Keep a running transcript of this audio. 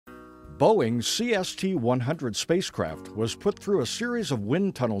Boeing's CST-100 spacecraft was put through a series of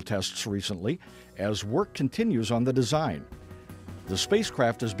wind tunnel tests recently as work continues on the design. The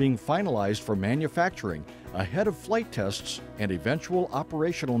spacecraft is being finalized for manufacturing ahead of flight tests and eventual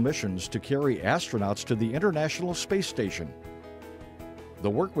operational missions to carry astronauts to the International Space Station. The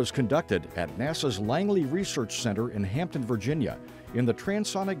work was conducted at NASA's Langley Research Center in Hampton, Virginia, in the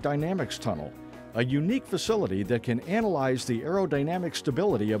Transonic Dynamics Tunnel, a unique facility that can analyze the aerodynamic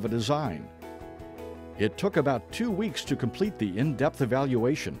stability of a design. It took about 2 weeks to complete the in-depth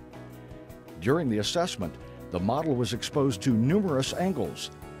evaluation. During the assessment, the model was exposed to numerous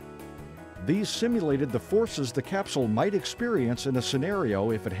angles. These simulated the forces the capsule might experience in a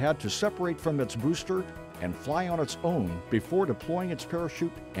scenario if it had to separate from its booster and fly on its own before deploying its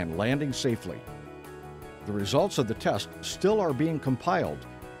parachute and landing safely. The results of the test still are being compiled,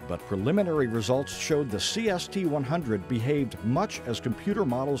 but preliminary results showed the CST-100 behaved much as computer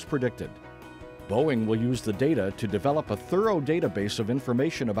models predicted. Boeing will use the data to develop a thorough database of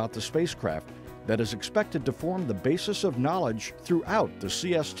information about the spacecraft that is expected to form the basis of knowledge throughout the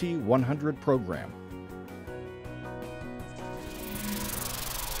CST-100 program.